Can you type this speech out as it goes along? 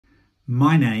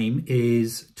My name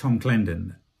is Tom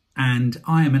Clendon and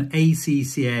I am an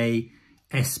ACCA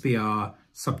SBR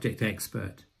subject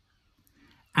expert.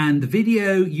 And the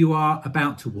video you are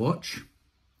about to watch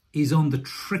is on the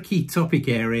tricky topic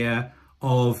area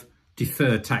of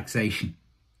deferred taxation.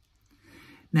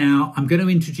 Now, I'm going to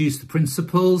introduce the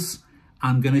principles.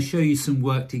 I'm going to show you some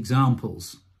worked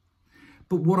examples.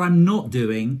 But what I'm not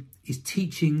doing is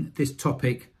teaching this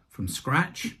topic from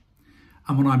scratch.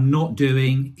 And what I'm not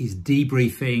doing is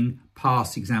debriefing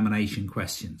past examination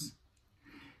questions.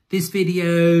 This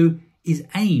video is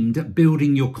aimed at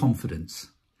building your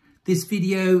confidence. This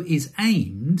video is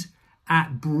aimed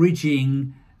at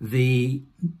bridging the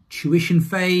tuition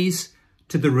phase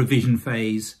to the revision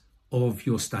phase of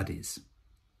your studies.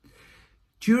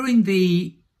 During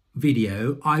the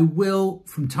video, I will,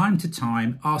 from time to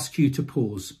time, ask you to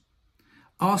pause,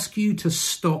 ask you to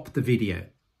stop the video.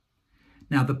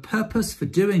 Now, the purpose for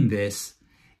doing this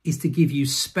is to give you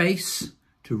space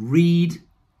to read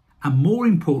and, more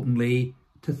importantly,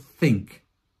 to think.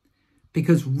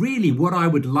 Because really what I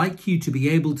would like you to be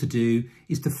able to do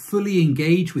is to fully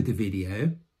engage with the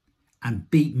video and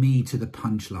beat me to the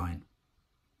punchline.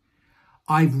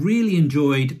 I've really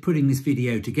enjoyed putting this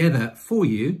video together for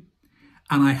you,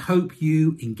 and I hope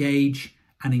you engage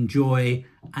and enjoy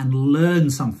and learn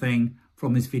something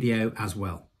from this video as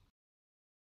well.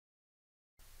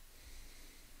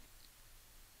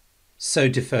 So,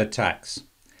 deferred tax.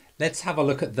 Let's have a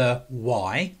look at the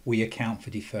why we account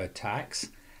for deferred tax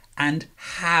and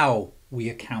how we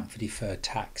account for deferred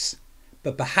tax.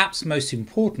 But perhaps most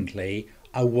importantly,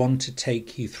 I want to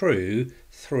take you through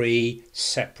 3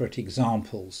 separate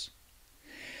examples.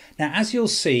 Now, as you'll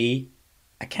see,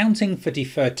 accounting for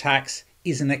deferred tax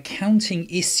is an accounting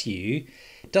issue.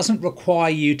 It doesn't require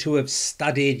you to have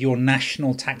studied your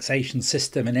national taxation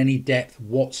system in any depth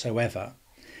whatsoever.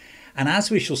 And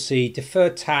as we shall see,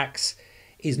 deferred tax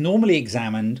is normally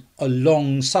examined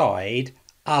alongside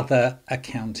other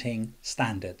accounting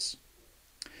standards.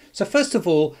 So first of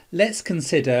all, let's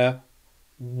consider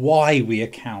why we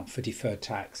account for deferred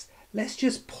tax. Let's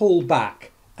just pull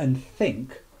back and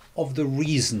think of the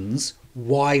reasons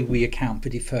why we account for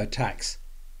deferred tax.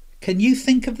 Can you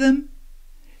think of them?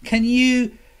 Can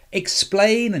you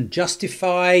explain and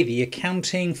justify the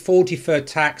accounting for deferred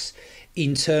tax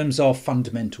in terms of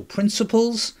fundamental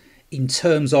principles, in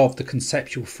terms of the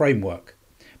conceptual framework?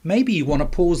 Maybe you want to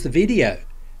pause the video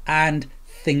and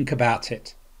think about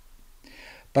it.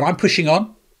 But I'm pushing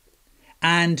on,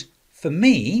 and for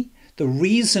me, the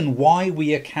reason why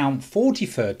we account for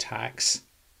deferred tax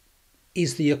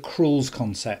is the accruals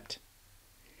concept,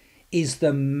 is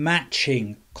the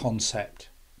matching concept.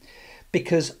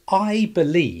 Because I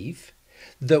believe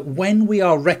that when we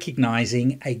are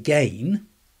recognising a gain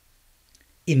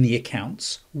in the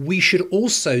accounts, we should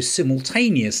also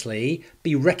simultaneously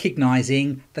be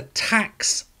recognising the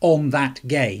tax on that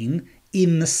gain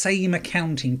in the same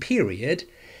accounting period,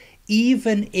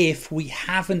 even if we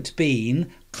haven't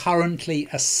been currently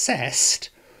assessed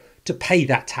to pay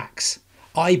that tax.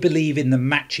 I believe in the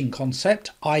matching concept.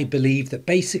 I believe that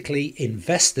basically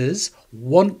investors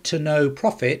want to know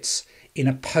profits in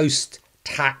a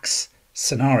post-tax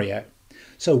scenario.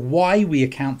 So why we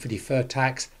account for deferred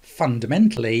tax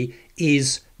fundamentally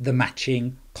is the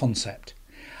matching concept.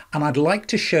 And I'd like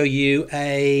to show you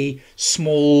a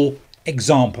small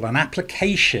example, an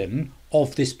application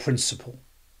of this principle.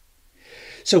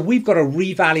 So we've got a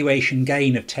revaluation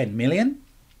gain of 10 million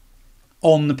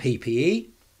on the PPE,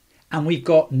 and we've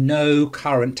got no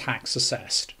current tax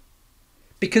assessed,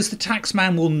 because the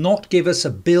taxman will not give us a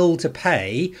bill to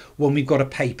pay when we've got a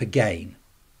paper gain.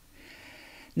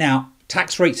 Now,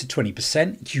 tax rates are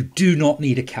 20%. You do not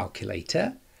need a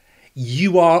calculator.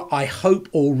 You are, I hope,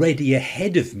 already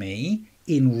ahead of me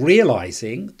in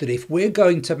realizing that if we're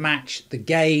going to match the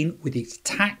gain with its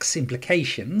tax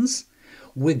implications,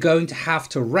 we're going to have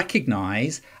to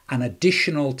recognize an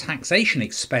additional taxation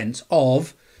expense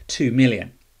of 2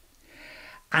 million.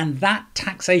 And that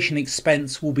taxation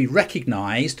expense will be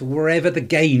recognized wherever the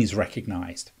gain is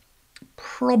recognized.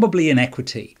 Probably in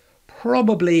equity,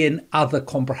 probably in other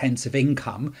comprehensive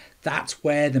income. That's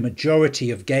where the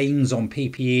majority of gains on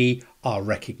PPE are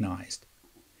recognized.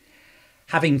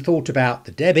 Having thought about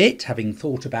the debit, having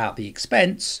thought about the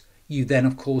expense, you then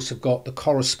of course have got the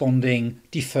corresponding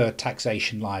deferred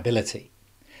taxation liability.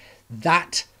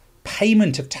 That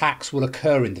payment of tax will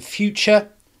occur in the future.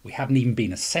 We haven't even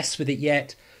been assessed with it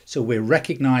yet, so we're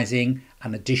recognizing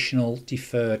an additional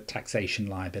deferred taxation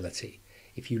liability.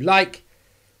 If you like,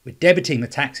 we're debiting the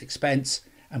tax expense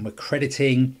and we're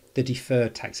crediting the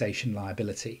deferred taxation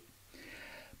liability.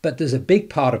 But there's a big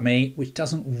part of me which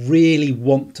doesn't really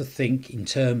want to think in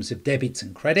terms of debits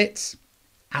and credits.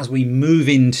 As we move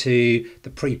into the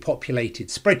pre-populated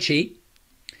spreadsheet,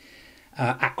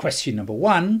 at question number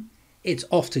 1, it's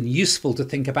often useful to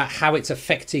think about how it's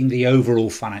affecting the overall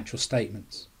financial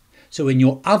statements. So in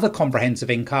your other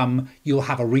comprehensive income, you'll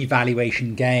have a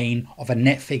revaluation gain of a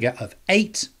net figure of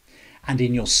 8. And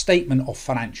in your statement of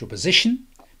financial position,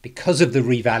 because of the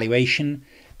revaluation,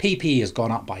 PP has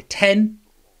gone up by 10.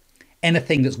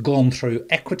 Anything that's gone through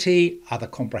equity, other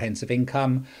comprehensive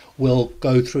income, will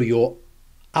go through your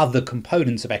other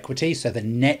components of equity. So the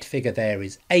net figure there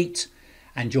is 8,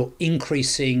 and you're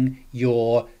increasing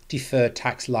your deferred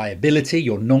tax liability,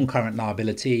 your non-current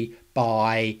liability,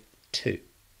 by 2.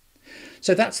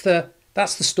 So that's the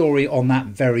story on that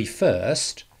very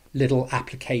first little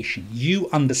application. You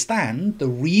understand the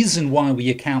reason why we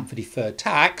account for deferred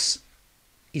tax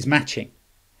is matching.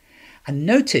 And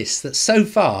notice that so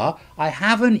far I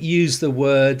haven't used the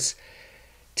words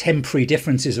temporary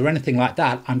differences or anything like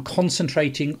that. I'm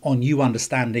concentrating on you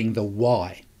understanding the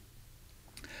why.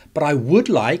 But I would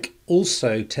like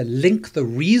also to link the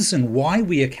reason why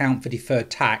we account for deferred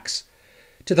tax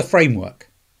to the framework,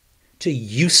 to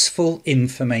useful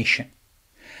information.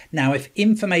 Now, if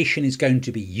information is going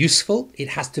to be useful, it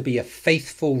has to be a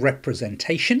faithful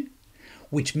representation,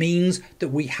 which means that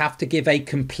we have to give a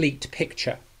complete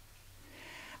picture.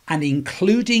 And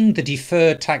including the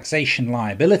deferred taxation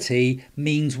liability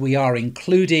means we are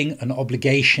including an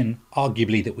obligation,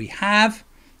 arguably that we have,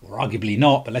 or arguably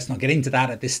not, but let's not get into that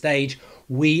at this stage.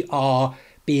 We are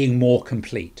being more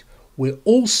complete. We're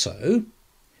also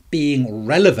being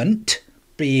relevant,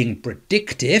 being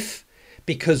predictive,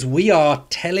 because we are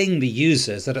telling the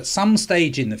users that at some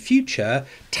stage in the future,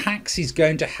 tax is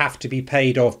going to have to be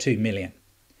paid of 2 million.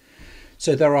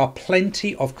 So there are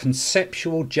plenty of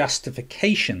conceptual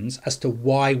justifications as to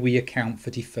why we account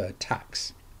for deferred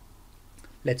tax.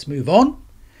 Let's move on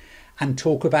and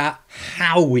talk about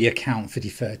how we account for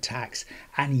deferred tax.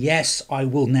 And yes, I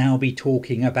will now be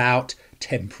talking about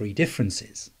temporary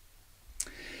differences.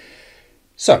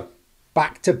 So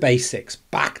back to basics,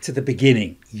 back to the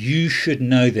beginning. You should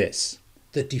know this.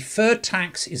 The deferred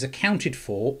tax is accounted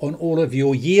for on all of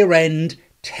your year-end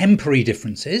temporary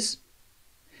differences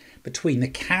between the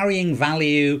carrying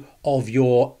value of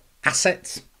your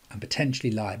assets and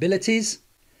potentially liabilities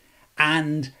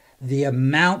and the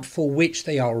amount for which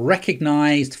they are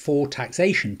recognised for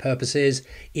taxation purposes.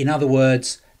 In other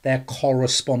words, their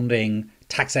corresponding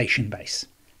taxation base.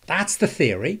 That's the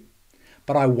theory,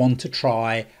 but I want to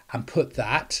try and put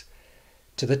that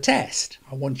to the test.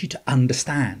 I want you to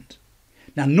understand.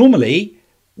 Now, normally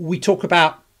we talk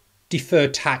about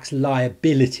deferred tax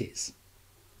liabilities.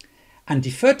 And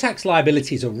deferred tax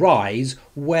liabilities arise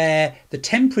where the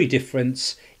temporary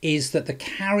difference is that the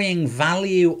carrying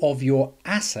value of your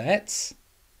assets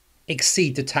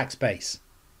exceed the tax base.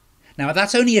 Now,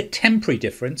 that's only a temporary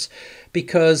difference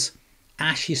because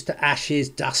ashes to ashes,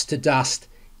 dust to dust,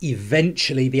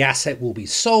 eventually the asset will be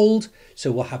sold,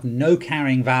 so we'll have no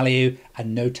carrying value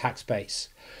and no tax base.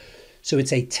 So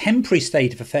it's a temporary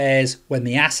state of affairs when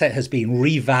the asset has been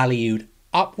revalued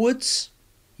upwards,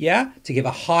 to give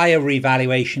a higher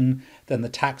revaluation than the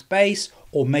tax base,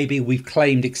 or maybe we've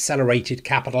claimed accelerated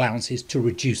capital allowances to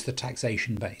reduce the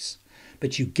taxation base.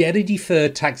 But you get a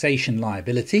deferred taxation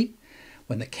liability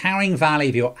when the carrying value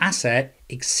of your asset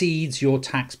exceeds your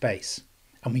tax base.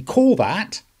 And we call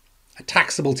that a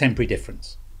taxable temporary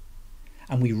difference.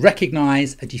 And we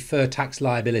recognise a deferred tax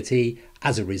liability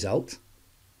as a result.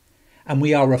 And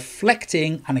we are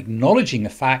reflecting and acknowledging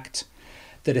the fact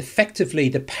that effectively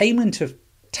the payment of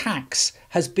tax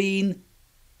has been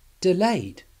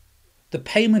delayed. The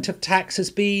payment of tax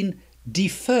has been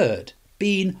deferred,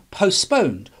 been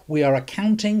postponed. We are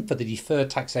accounting for the deferred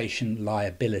taxation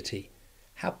liability.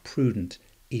 How prudent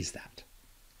is that?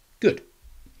 Good.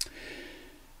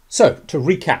 So, to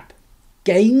recap,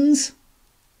 gains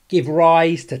give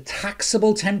rise to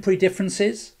taxable temporary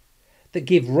differences that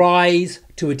give rise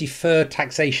to a deferred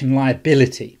taxation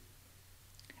liability.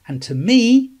 And to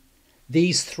me,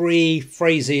 these three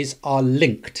phrases are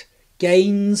linked.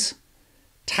 Gains,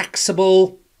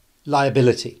 taxable,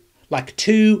 liability. Like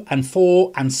 2 and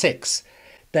 4 and 6.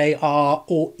 They are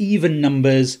all even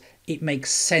numbers. It makes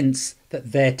sense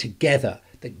that they're together.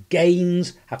 That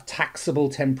gains have taxable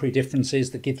temporary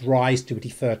differences that give rise to a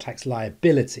deferred tax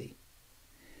liability.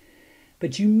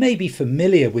 But you may be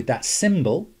familiar with that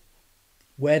symbol.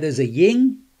 Where there's a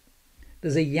yin,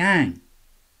 there's a yang.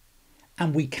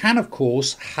 And we can, of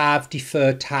course, have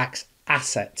deferred tax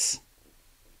assets.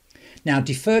 Now,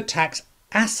 deferred tax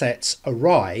assets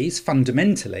arise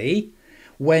fundamentally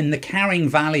when the carrying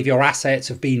value of your assets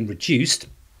have been reduced,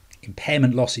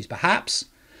 impairment losses perhaps,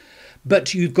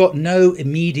 but you've got no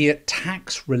immediate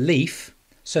tax relief,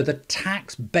 so the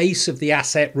tax base of the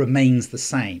asset remains the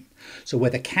same. So where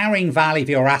the carrying value of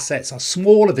your assets are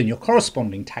smaller than your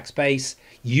corresponding tax base,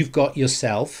 you've got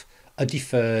yourself a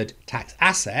deferred tax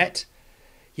asset,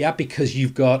 because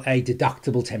you've got a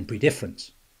deductible temporary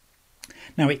difference.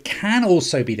 Now, it can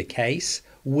also be the case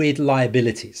with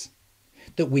liabilities,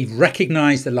 that we've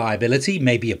recognized the liability,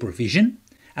 maybe a provision,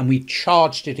 and we've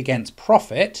charged it against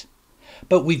profit,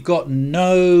 but we've got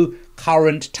no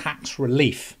current tax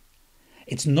relief.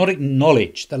 It's not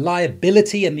acknowledged. The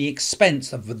liability and the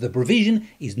expense of the provision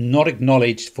is not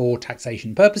acknowledged for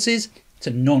taxation purposes. It's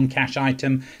a non-cash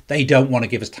item. They don't want to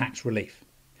give us tax relief.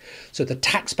 So the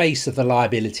tax base of the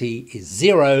liability is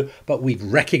zero, but we've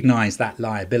recognized that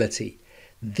liability.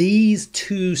 These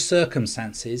two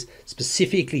circumstances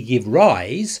specifically give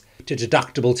rise to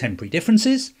deductible temporary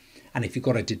differences. And if you've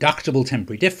got a deductible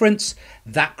temporary difference,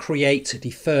 that creates a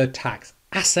deferred tax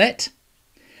asset.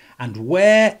 And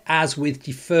whereas with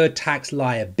deferred tax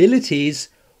liabilities,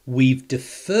 we've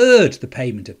deferred the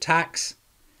payment of tax,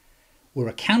 we're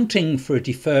accounting for a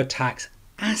deferred tax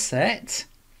asset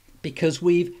because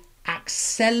we've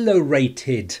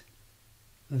accelerated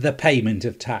the payment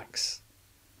of tax.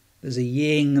 There's a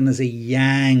yin and there's a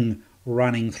yang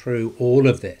running through all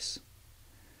of this.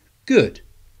 Good.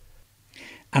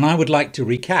 And I would like to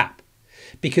recap,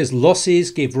 because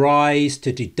losses give rise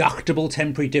to deductible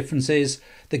temporary differences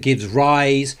that gives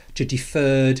rise to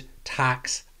deferred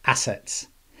tax assets.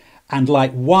 And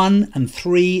like 1 and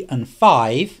 3 and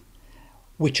 5,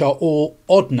 which are all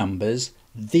odd numbers,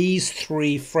 these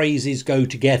three phrases go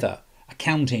together,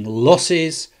 accounting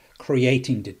losses,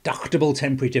 creating deductible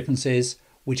temporary differences,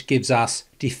 which gives us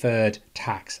deferred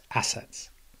tax assets.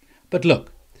 But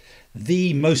look,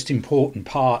 the most important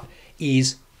part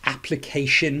is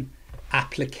application,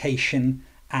 application,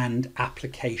 and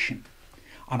application.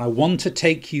 And I want to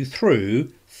take you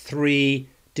through 3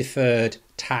 deferred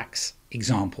tax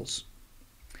examples.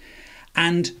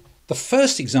 And the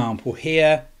first example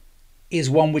here is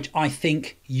one which I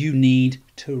think you need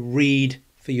to read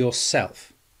for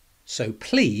yourself. So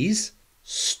please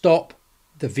stop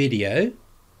the video,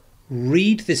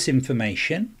 read this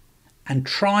information, and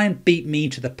try and beat me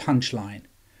to the punchline.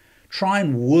 Try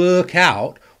and work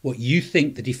out what you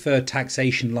think the deferred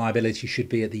taxation liability should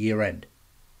be at the year end.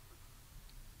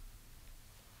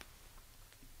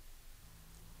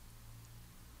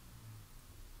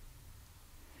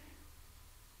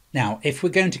 Now, if we're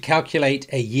going to calculate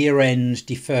a year-end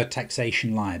deferred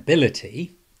taxation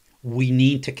liability, we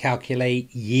need to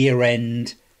calculate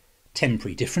year-end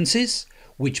temporary differences,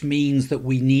 which means that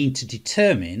we need to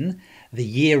determine the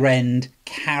year-end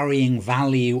carrying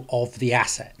value of the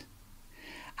asset.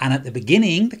 And at the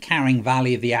beginning, the carrying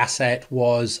value of the asset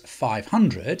was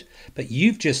 500, but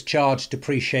you've just charged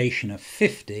depreciation of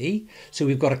 50, so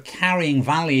we've got a carrying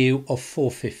value of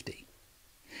 450.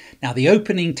 Now, the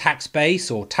opening tax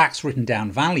base or tax written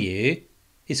down value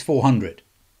is 400.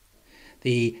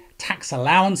 The tax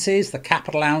allowances, the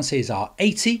capital allowances are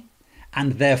 80,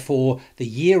 and therefore the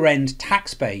year-end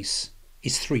tax base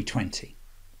is 320.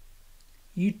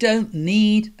 You don't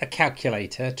need a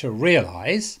calculator to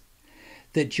realise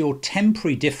that your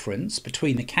temporary difference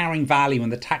between the carrying value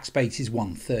and the tax base is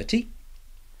 130.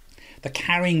 The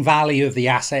carrying value of the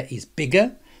asset is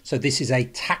bigger, so this is a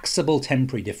taxable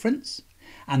temporary difference,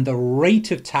 and the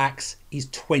rate of tax is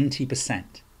 20%.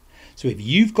 So if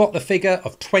you've got the figure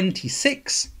of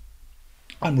 26,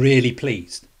 I'm really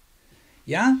pleased.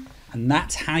 Yeah? And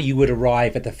that's how you would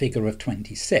arrive at the figure of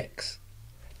 26.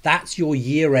 That's your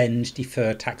year-end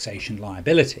deferred taxation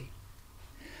liability.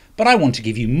 But I want to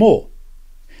give you more.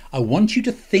 I want you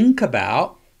to think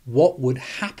about what would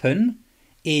happen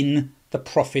in the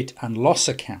profit and loss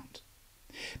account.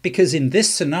 Because in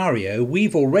this scenario,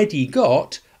 we've already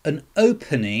got an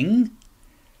opening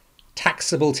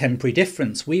taxable temporary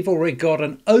difference. We've already got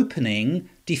an opening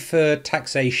deferred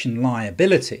taxation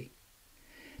liability.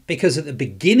 Because at the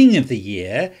beginning of the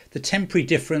year, the temporary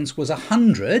difference was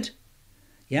 100.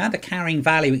 Yeah, the carrying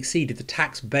value exceeded the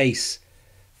tax base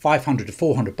 500 to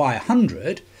 400 by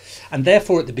 100. And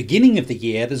therefore, at the beginning of the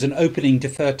year, there's an opening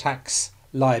deferred tax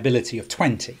liability of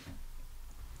 20.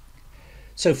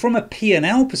 So from a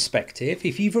P&L perspective,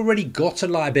 if you've already got a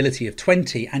liability of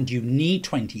 20 and you need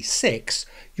 26,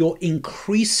 you're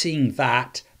increasing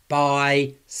that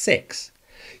by 6.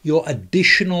 Your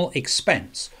additional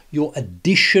expense, your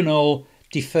additional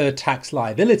deferred tax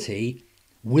liability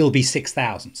will be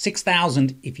 6,000.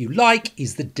 6,000, if you like,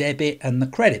 is the debit and the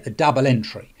credit, the double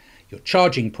entry. You're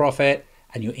charging profit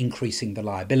and you're increasing the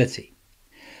liability.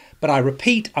 But I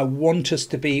repeat, I want us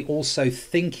to be also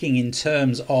thinking in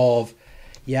terms of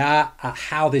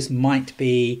how this might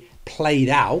be played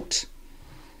out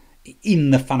in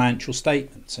the financial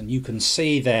statements. And you can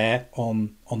see there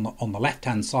on the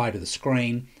left-hand side of the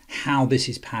screen how this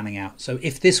is panning out. So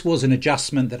if this was an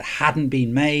adjustment that hadn't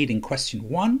been made in question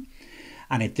 1,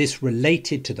 and if this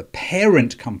related to the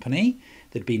parent company,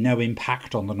 there'd be no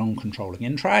impact on the non-controlling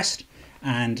interest,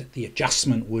 and the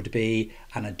adjustment would be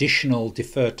an additional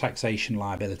deferred taxation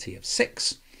liability of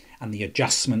 6, and the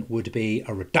adjustment would be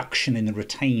a reduction in the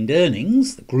retained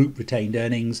earnings, the group retained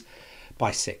earnings,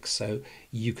 by 6. So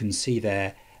you can see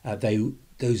there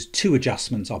those two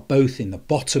adjustments are both in the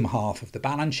bottom half of the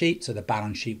balance sheet, so the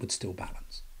balance sheet would still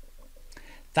balance.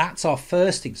 That's our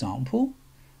first example.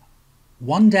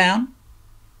 1 down,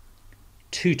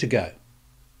 2 to go.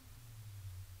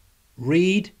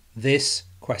 Read this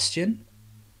question,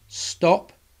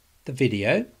 stop the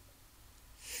video,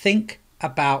 think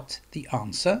about the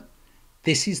answer.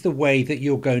 This is the way that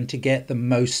you're going to get the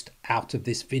most out of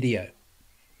this video.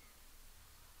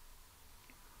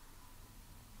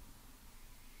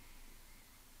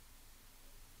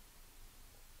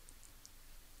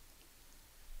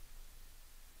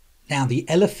 Now, the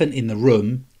elephant in the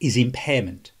room is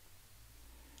impairment.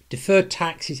 Deferred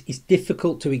tax is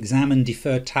difficult to examine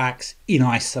deferred tax in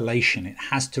isolation. It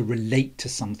has to relate to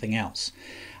something else.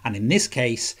 And in this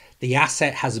case, the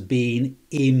asset has been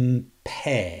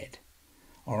impaired.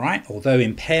 All right, although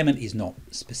impairment is not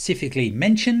specifically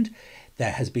mentioned,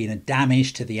 there has been a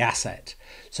damage to the asset.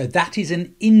 So that is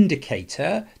an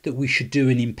indicator that we should do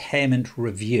an impairment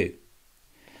review.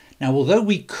 Now, although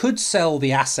we could sell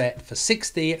the asset for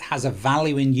 60, it has a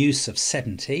value in use of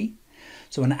 70.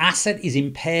 So an asset is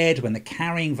impaired when the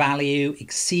carrying value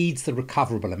exceeds the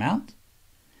recoverable amount.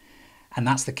 And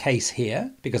that's the case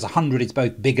here because 100 is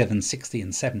both bigger than 60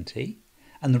 and 70.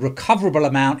 And the recoverable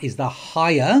amount is the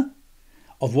higher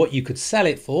of what you could sell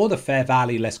it for, the fair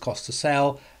value less cost to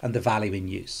sell and the value in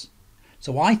use.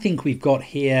 So I think we've got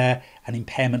here an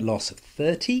impairment loss of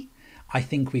 30. I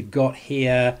think we've got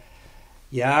here,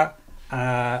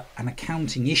 an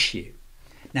accounting issue.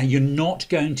 Now, you're not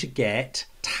going to get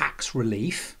tax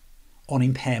relief on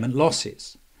impairment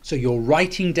losses. So you're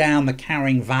writing down the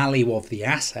carrying value of the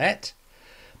asset,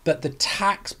 but the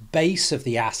tax base of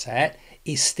the asset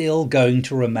is still going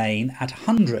to remain at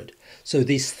 100. So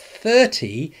this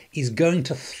 30 is going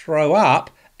to throw up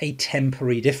a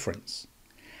temporary difference.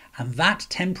 And that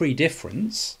temporary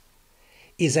difference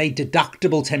is a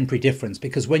deductible temporary difference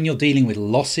because when you're dealing with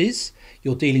losses,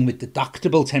 you're dealing with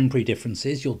deductible temporary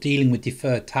differences, you're dealing with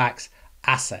deferred tax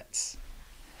assets.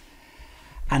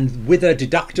 And with a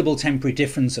deductible temporary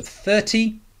difference of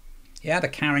 30, the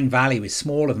carrying value is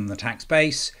smaller than the tax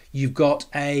base, you've got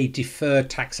a deferred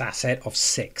tax asset of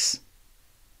 6.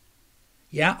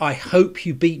 I hope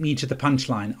you beat me to the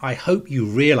punchline. I hope you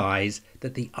realize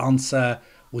that the answer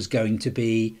was going to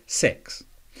be 6.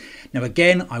 Now,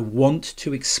 again, I want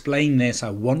to explain this. I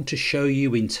want to show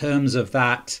you in terms of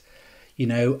that,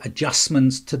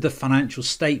 adjustments to the financial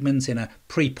statements in a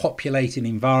pre-populated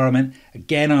environment.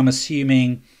 Again, I'm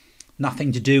assuming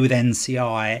nothing to do with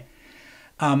NCI.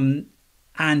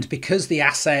 And because the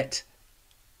asset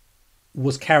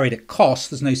was carried at cost,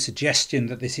 there's no suggestion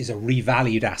that this is a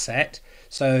revalued asset.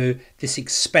 So this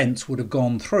expense would have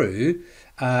gone through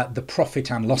the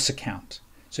profit and loss account.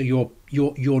 So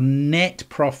your net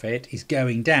profit is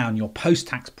going down, your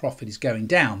post-tax profit is going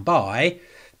down by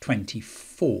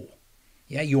 24.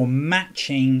 You're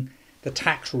matching the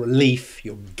tax relief,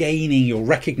 you're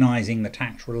recognizing the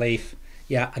tax relief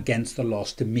against the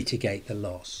loss to mitigate the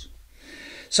loss.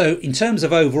 So in terms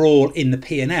of overall in the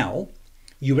P&L,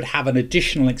 you would have an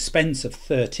additional expense of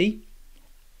 30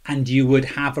 and you would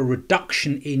have a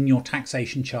reduction in your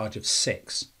taxation charge of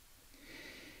 6.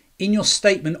 In your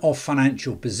statement of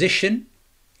financial position,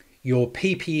 your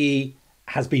PPE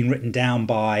has been written down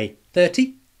by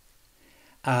 30.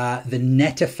 The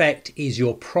net effect is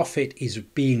your profit is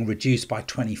being reduced by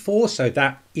 24, so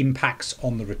that impacts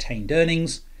on the retained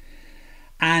earnings.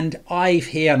 And I've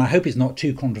here, and I hope it's not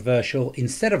too controversial,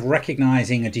 instead of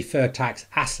recognizing a deferred tax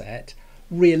asset,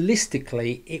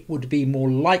 realistically, it would be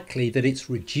more likely that it's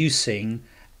reducing,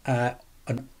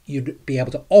 you'd be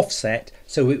able to offset,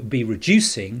 so it would be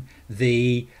reducing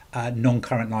the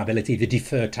non-current liability, the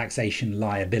deferred taxation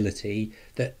liability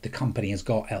that the company has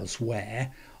got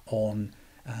elsewhere on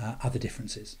other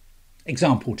differences.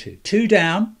 Example 2, 2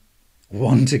 down,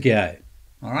 1 to go.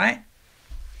 All right.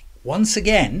 Once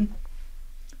again,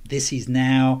 this is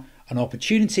now an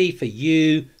opportunity for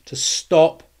you to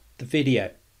stop the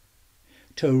video,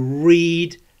 to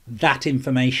read that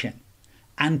information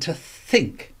and to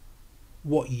think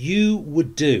what you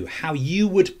would do, how you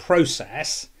would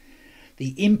process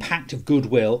the impact of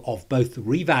goodwill of both the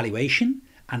revaluation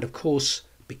and, of course,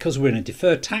 because we're in a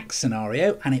deferred tax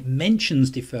scenario and it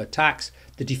mentions deferred tax,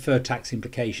 the deferred tax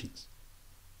implications.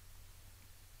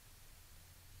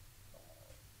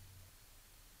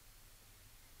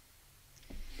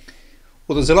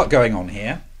 Well, there's a lot going on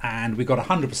here, and we've got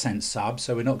 100% sub,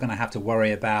 so we're not going to have to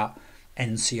worry about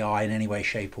NCI in any way,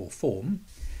 shape or form.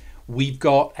 We've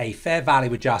got a fair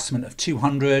value adjustment of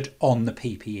 200 on the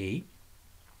PPE.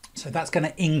 So that's going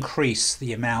to increase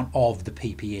the amount of the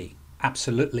PPE.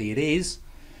 Absolutely it is.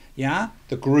 Yeah,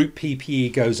 the group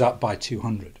PPE goes up by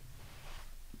 200.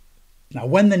 Now,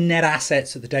 when the net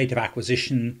assets at the date of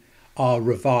acquisition are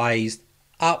revised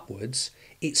upwards,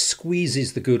 it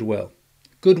squeezes the goodwill.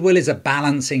 Goodwill is a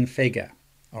balancing figure,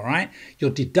 all right? You're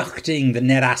deducting the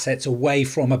net assets away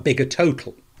from a bigger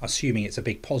total, assuming it's a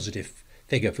big positive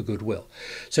figure for goodwill.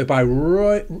 So by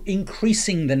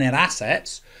increasing the net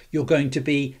assets, you're going to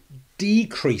be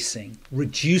decreasing,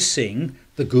 reducing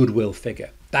the goodwill figure.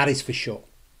 That is for sure.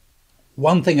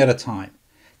 One thing at a time.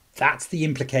 That's the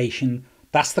implication.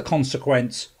 That's the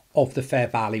consequence of the fair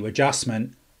value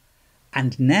adjustment.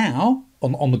 And now,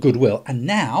 on the goodwill, and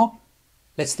now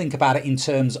let's think about it in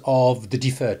terms of the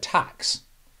deferred tax.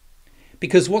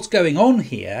 Because what's going on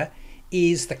here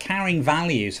is the carrying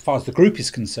value, as far as the group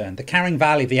is concerned, the carrying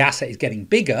value of the asset is getting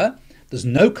bigger. There's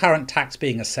no current tax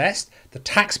being assessed. The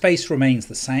tax base remains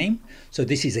the same. So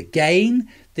this is a gain.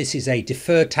 This is a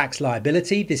deferred tax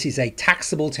liability. This is a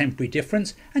taxable temporary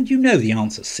difference. And you know the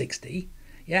answer's 60.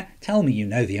 Yeah, tell me you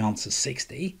know the answer's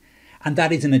 60. And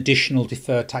that is an additional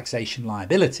deferred taxation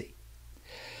liability.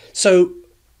 So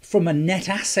from a net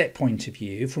asset point of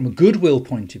view, from a goodwill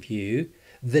point of view,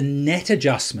 the net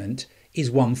adjustment is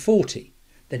 140.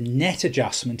 The net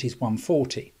adjustment is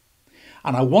 140.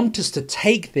 And I want us to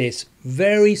take this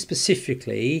very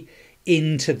specifically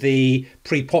into the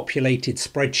pre-populated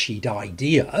spreadsheet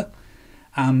idea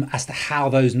as to how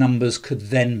those numbers could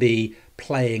then be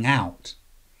playing out.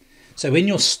 So in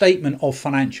your statement of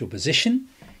financial position,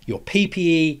 your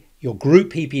PPE, your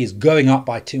group PPE is going up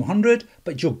by 200,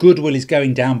 but your goodwill is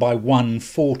going down by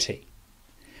 140.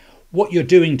 What you're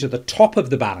doing to the top of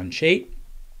the balance sheet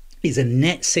is a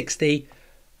net 60,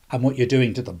 and what you're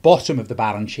doing to the bottom of the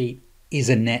balance sheet is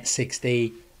a net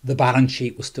 60. The balance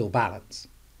sheet will still balance.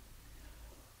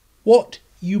 What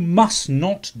you must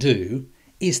not do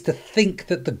is to think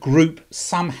that the group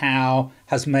somehow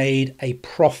has made a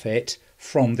profit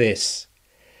from this.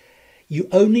 You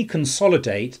only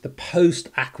consolidate the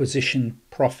post-acquisition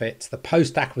profits, the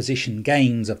post-acquisition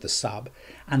gains of the sub,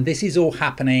 and this is all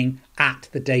happening at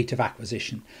the date of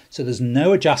acquisition. So there's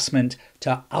no adjustment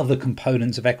to other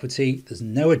components of equity. There's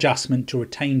no adjustment to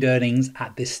retained earnings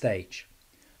at this stage.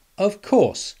 Of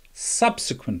course,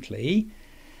 subsequently,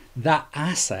 that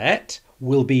asset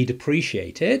will be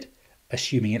depreciated,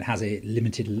 assuming it has a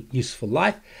limited useful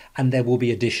life, and there will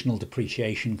be additional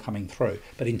depreciation coming through.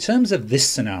 But in terms of this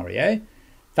scenario,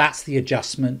 that's the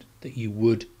adjustment that you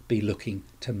would be looking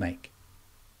to make.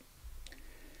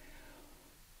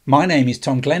 My name is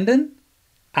Tom Clendon,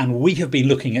 and we have been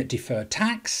looking at deferred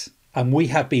tax, and we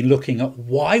have been looking at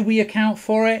why we account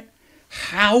for it,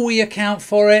 how we account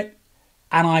for it,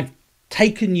 and I've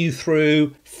taken you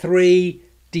through 3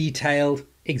 detailed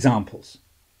examples.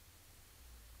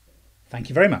 Thank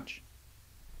you very much.